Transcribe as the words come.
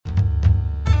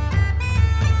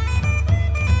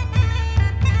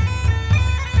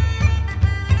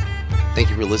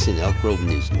for listening to Elk Grove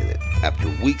News Minute. After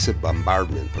weeks of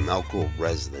bombardment from Elk Grove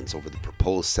residents over the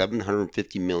proposed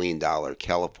 $750 million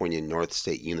California North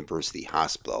State University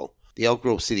Hospital, the Elk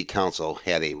Grove City Council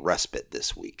had a respite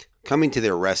this week. Coming to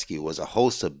their rescue was a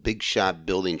host of big shot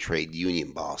building trade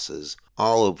union bosses,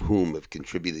 all of whom have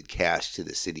contributed cash to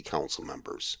the city council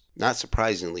members. Not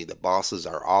surprisingly, the bosses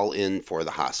are all in for the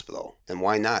hospital. And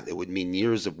why not? It would mean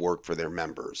years of work for their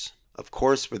members. Of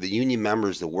course, for the union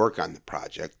members to work on the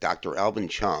project, Dr. Alvin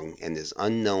Chung and his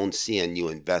unknown CNU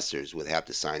investors would have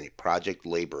to sign a Project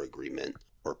Labor Agreement,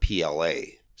 or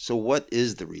PLA. So what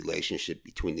is the relationship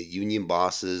between the union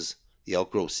bosses, the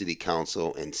Elk Grove City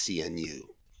Council, and CNU?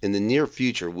 In the near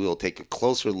future, we will take a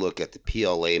closer look at the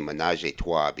PLA menage a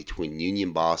trois between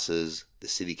union bosses, the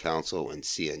City Council, and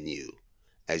CNU.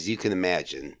 As you can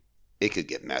imagine, it could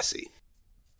get messy.